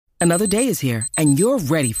Another day is here, and you're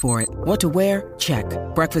ready for it. What to wear? Check.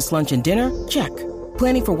 Breakfast, lunch, and dinner? Check.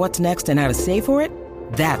 Planning for what's next and how to save for it?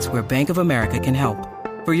 That's where Bank of America can help.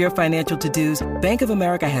 For your financial to-dos, Bank of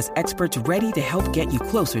America has experts ready to help get you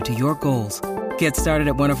closer to your goals. Get started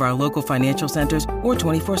at one of our local financial centers or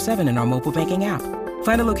 24/7 in our mobile banking app.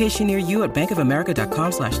 Find a location near you at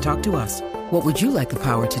bankofamerica.com/talktous. What would you like the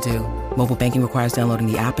power to do? Mobile banking requires downloading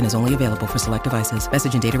the app and is only available for select devices.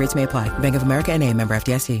 Message and data rates may apply. Bank of America N.A., member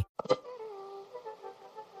FDIC.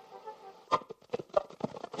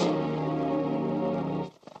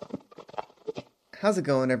 How's it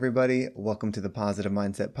going, everybody? Welcome to the Positive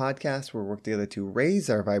Mindset Podcast, where we work together to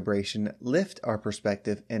raise our vibration, lift our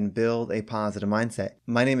perspective, and build a positive mindset.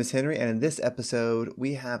 My name is Henry, and in this episode,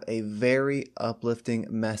 we have a very uplifting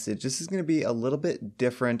message. This is going to be a little bit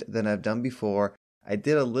different than I've done before. I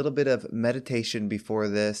did a little bit of meditation before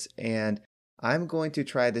this, and I'm going to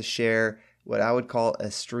try to share what I would call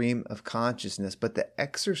a stream of consciousness. But the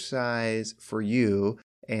exercise for you,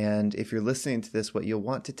 and if you're listening to this, what you'll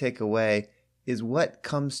want to take away is what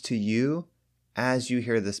comes to you as you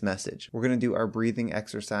hear this message. We're going to do our breathing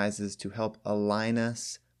exercises to help align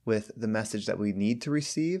us with the message that we need to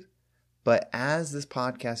receive. But as this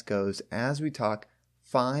podcast goes, as we talk,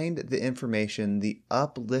 find the information, the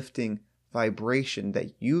uplifting vibration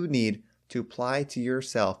that you need to apply to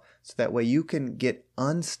yourself so that way you can get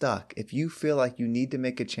unstuck. If you feel like you need to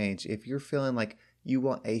make a change, if you're feeling like you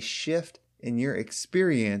want a shift in your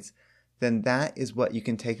experience, then that is what you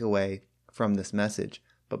can take away from this message.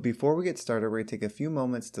 But before we get started, we're going to take a few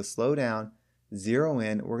moments to slow down, zero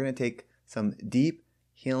in. We're going to take some deep,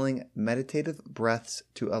 healing, meditative breaths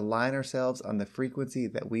to align ourselves on the frequency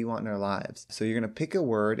that we want in our lives. So you're going to pick a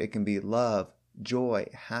word. It can be love, joy,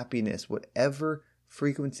 happiness, whatever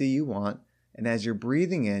frequency you want. And as you're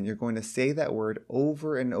breathing in, you're going to say that word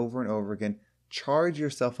over and over and over again. Charge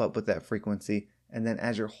yourself up with that frequency. And then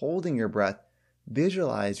as you're holding your breath,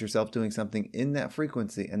 visualize yourself doing something in that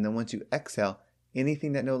frequency. And then once you exhale,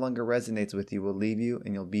 anything that no longer resonates with you will leave you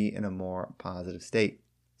and you'll be in a more positive state.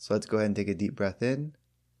 So let's go ahead and take a deep breath in.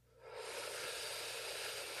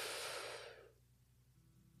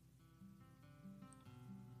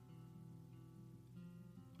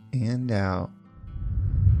 And out.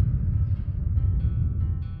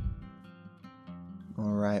 All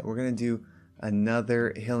right, we're going to do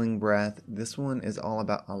another healing breath. This one is all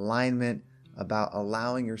about alignment, about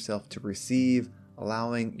allowing yourself to receive,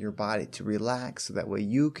 allowing your body to relax so that way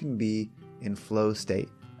you can be in flow state.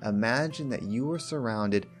 Imagine that you are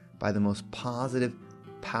surrounded by the most positive,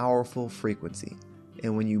 powerful frequency.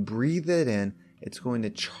 And when you breathe it in, it's going to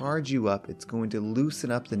charge you up. It's going to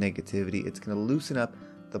loosen up the negativity. It's going to loosen up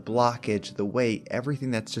the blockage, the weight,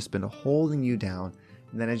 everything that's just been holding you down.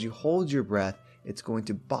 And then as you hold your breath, it's going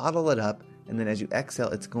to bottle it up. And then as you exhale,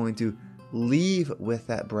 it's going to leave with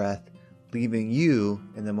that breath, leaving you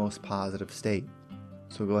in the most positive state.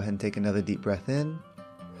 So go ahead and take another deep breath in.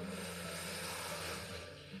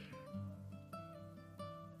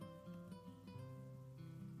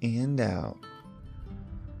 And out.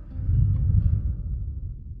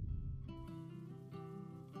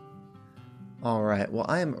 All right, well,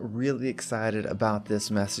 I am really excited about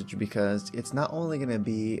this message because it's not only going to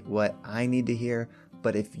be what I need to hear,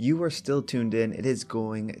 but if you are still tuned in, it is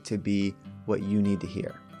going to be what you need to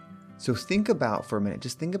hear. So think about for a minute,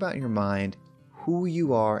 just think about in your mind who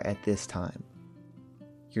you are at this time.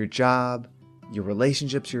 Your job, your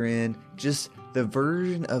relationships you're in, just the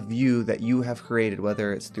version of you that you have created,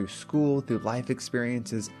 whether it's through school, through life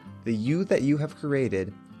experiences, the you that you have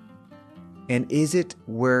created. And is it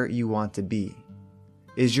where you want to be?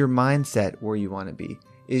 Is your mindset where you want to be?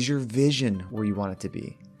 Is your vision where you want it to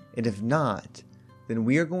be? And if not, then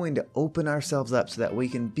we are going to open ourselves up so that we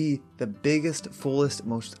can be the biggest, fullest,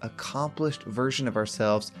 most accomplished version of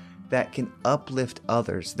ourselves that can uplift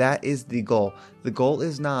others. That is the goal. The goal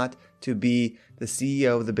is not to be the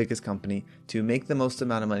CEO of the biggest company, to make the most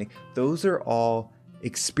amount of money. Those are all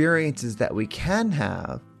experiences that we can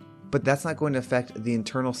have, but that's not going to affect the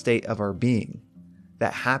internal state of our being.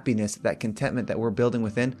 That happiness, that contentment that we're building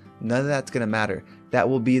within, none of that's going to matter. That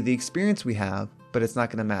will be the experience we have, but it's not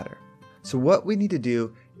going to matter. So what we need to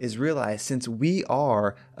do is realize since we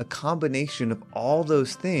are a combination of all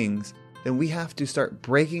those things, then we have to start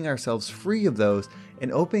breaking ourselves free of those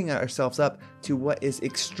and opening ourselves up to what is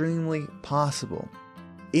extremely possible.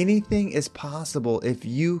 Anything is possible if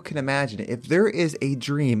you can imagine it. If there is a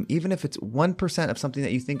dream, even if it's 1% of something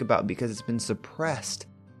that you think about because it's been suppressed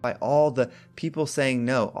by all the people saying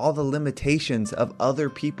no, all the limitations of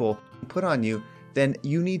other people put on you, then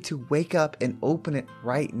you need to wake up and open it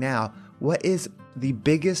right now. What is the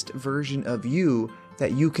biggest version of you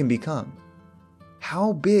that you can become?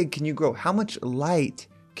 How big can you grow? How much light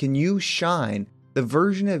can you shine? The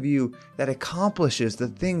version of you that accomplishes the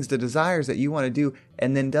things, the desires that you want to do,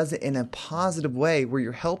 and then does it in a positive way where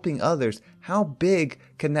you're helping others. How big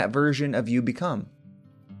can that version of you become?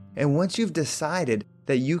 And once you've decided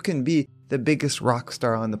that you can be the biggest rock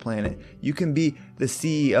star on the planet, you can be the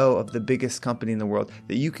CEO of the biggest company in the world,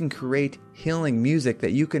 that you can create healing music,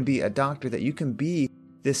 that you can be a doctor, that you can be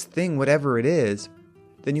this thing, whatever it is,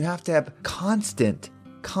 then you have to have constant,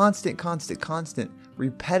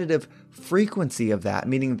 repetitive frequency of that,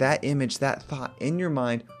 meaning that image, that thought in your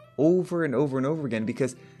mind over and over and over again,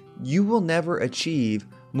 because you will never achieve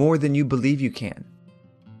more than you believe you can.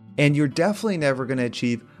 And you're definitely never going to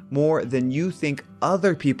achieve more than you think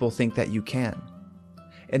other people think that you can.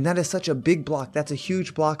 And that is such a big block. That's a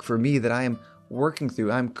huge block for me that I am working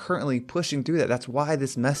through. I'm currently pushing through that. That's why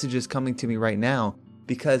this message is coming to me right now,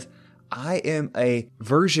 because I am a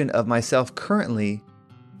version of myself currently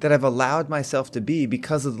that I've allowed myself to be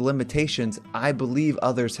because of the limitations I believe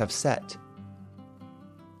others have set.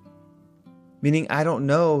 Meaning I don't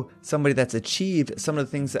know somebody that's achieved some of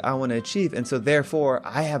the things that I want to achieve, and so therefore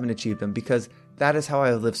I haven't achieved them because that is how I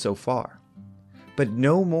have lived so far. But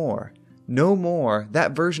no more,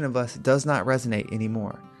 that version of us does not resonate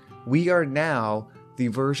anymore. We are now the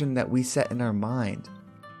version that we set in our mind.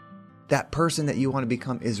 That person that you want to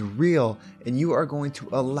become is real, and you are going to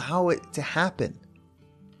allow it to happen.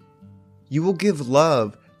 You will give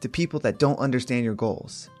love to people that don't understand your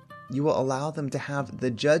goals. You will allow them to have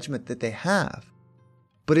the judgment that they have,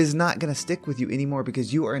 but it is not going to stick with you anymore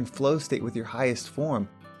because you are in flow state with your highest form.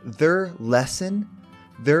 Their lesson,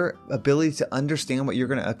 their ability to understand what you're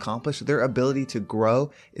going to accomplish, their ability to grow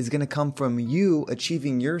is going to come from you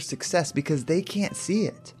achieving your success because they can't see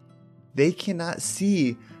it. They cannot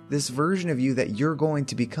see this version of you that you're going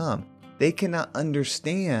to become. They cannot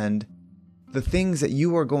understand the things that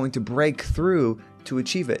you are going to break through to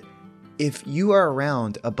achieve it. If you are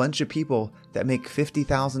around a bunch of people that make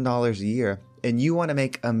 $50,000 a year and you want to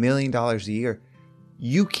make $1 million a year,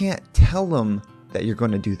 you can't tell them that you're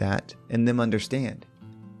going to do that and them understand.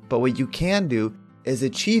 But what you can do is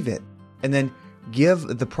achieve it and then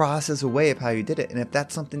give the process away of how you did it. And if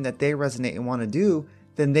that's something that they resonate and want to do,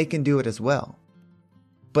 then they can do it as well.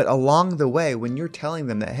 But along the way, when you're telling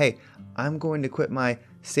them that, hey, I'm going to quit my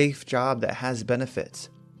safe job that has benefits,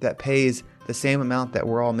 that pays the same amount that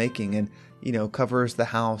we're all making and, covers the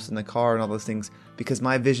house and the car and all those things because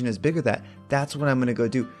my vision is bigger than that, that's what I'm going to go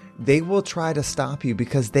do. They will try to stop you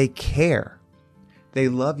because they care. They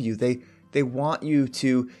love you. They want you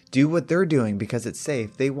to do what they're doing because it's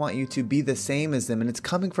safe. They want you to be the same as them. And it's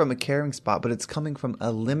coming from a caring spot, but it's coming from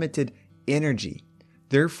a limited energy.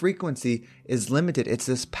 Their frequency is limited. It's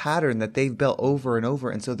this pattern that they've built over and over.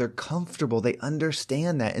 And so they're comfortable. They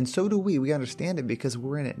understand that. And so do we. We understand it because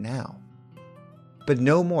we're in it now. But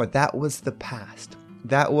no more. That was the past.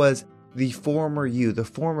 That was the former you, the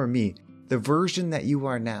former me, the version that you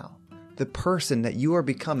are now, the person that you are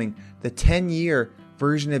becoming, the 10-year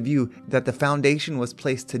version of you that the foundation was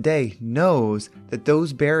placed today knows that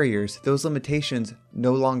those barriers, those limitations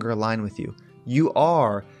no longer align with you. You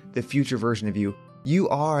are the future version of you. You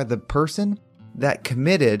are the person that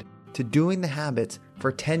committed to doing the habits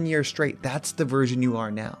for 10 years straight. That's the version you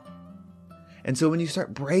are now. And so when you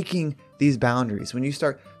start breaking these boundaries, when you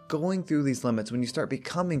start going through these limits, when you start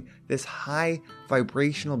becoming this high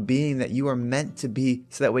vibrational being that you are meant to be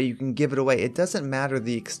so that way you can give it away, it doesn't matter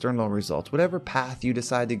the external results. Whatever path you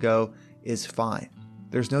decide to go is fine.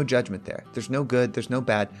 There's no judgment there. There's no good. There's no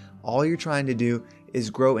bad. All you're trying to do is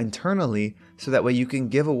grow internally so that way you can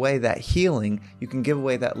give away that healing, you can give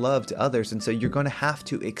away that love to others. And so you're going to have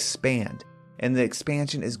to expand. And the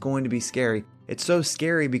expansion is going to be scary. It's so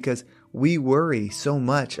scary because we worry so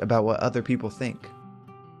much about what other people think.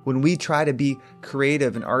 When we try to be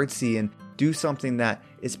creative and artsy and do something that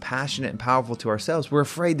is passionate and powerful to ourselves, we're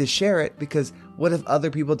afraid to share it because what if other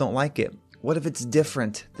people don't like it? What if it's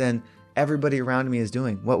different than everybody around me is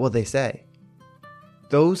doing? What will they say?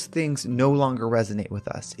 Those things no longer resonate with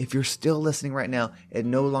us. If you're still listening right now, it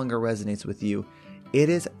no longer resonates with you. It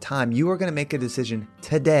is time. You are going to make a decision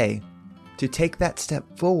today to take that step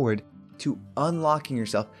forward to unlocking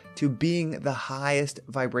yourself, to being the highest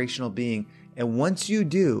vibrational being. And once you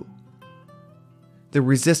do, the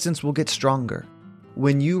resistance will get stronger.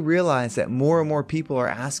 When you realize that more and more people are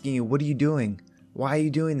asking you, what are you doing? Why are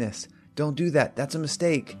you doing this? Don't do that. That's a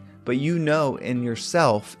mistake. But you know in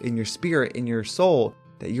yourself, in your spirit, in your soul,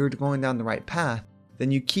 that you're going down the right path,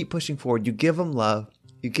 then you keep pushing forward. You give them love,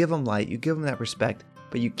 you give them light, you give them that respect,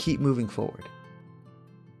 but you keep moving forward.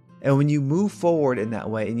 And when you move forward in that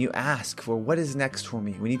way and you ask for what is next for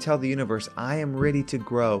me, when you tell the universe, I am ready to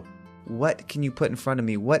grow, what can you put in front of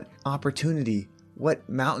me? What opportunity, what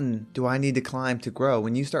mountain do I need to climb to grow?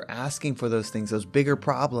 When you start asking for those things, those bigger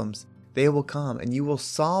problems, they will come and you will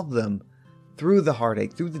solve them through the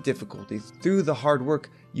heartache, through the difficulties, through the hard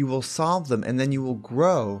work. You will solve them and then you will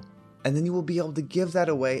grow and then you will be able to give that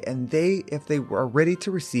away. And they, if they are ready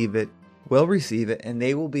to receive it, will receive it and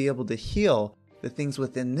they will be able to heal the things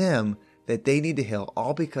within them that they need to heal,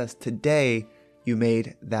 all because today you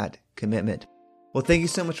made that commitment. Well, thank you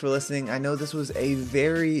so much for listening. I know this was a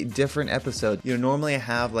very different episode. Normally I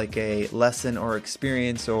have like a lesson or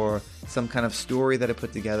experience or some kind of story that I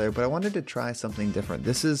put together, but I wanted to try something different.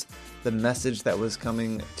 This is the message that was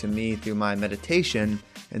coming to me through my meditation.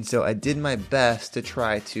 And so I did my best to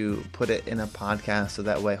try to put it in a podcast so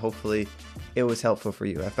that way, hopefully, it was helpful for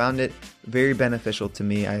you. I found it very beneficial to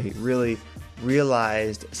me. I really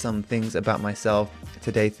realized some things about myself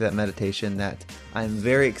today through that meditation that I'm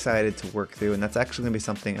very excited to work through. And that's actually going to be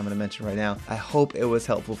something I'm going to mention right now. I hope it was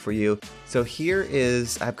helpful for you. So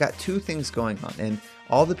I've got two things going on. And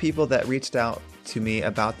all the people that reached out to me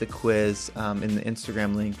about the quiz in the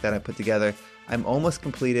Instagram link that I put together, I'm almost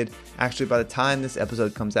completed. Actually, by the time this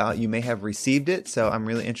episode comes out, you may have received it. So I'm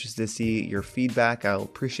really interested to see your feedback. I'll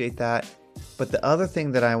appreciate that. But the other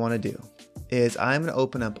thing that I want to do is I'm going to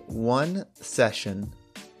open up one session.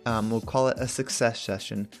 We'll call it a success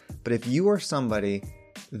session. But if you are somebody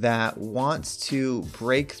that wants to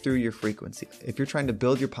break through your frequency, if you're trying to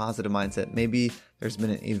build your positive mindset, maybe there's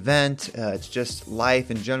been an event, it's just life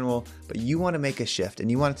in general, but you want to make a shift and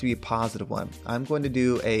you want it to be a positive one, I'm going to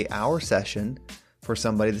do an hour session for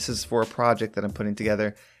somebody. This is for a project that I'm putting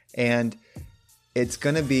together, and it's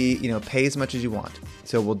going to be, pay as much as you want.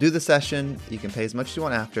 So we'll do the session. You can pay as much as you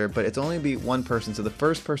want after, but it's only be one person. So the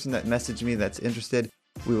first person that messaged me that's interested,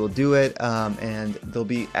 we will do it. And there'll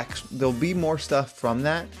be more stuff from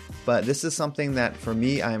that. But this is something that for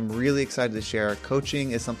me, I'm really excited to share.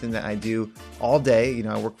 Coaching is something that I do all day.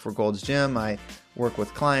 I work for Gold's Gym. I work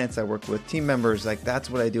with clients. I work with team members. Like that's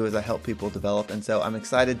what I do, is I help people develop. And so I'm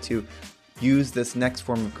excited to use this next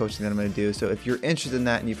form of coaching that I'm going to do. So if you're interested in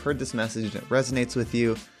that and you've heard this message and it resonates with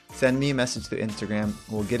you, send me a message through Instagram.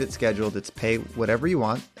 We'll get it scheduled. It's pay whatever you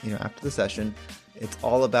want, after the session. It's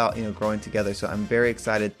all about, growing together. So I'm very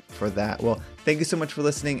excited for that. Well, thank you so much for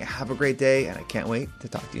listening. Have a great day, and I can't wait to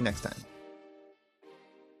talk to you next time.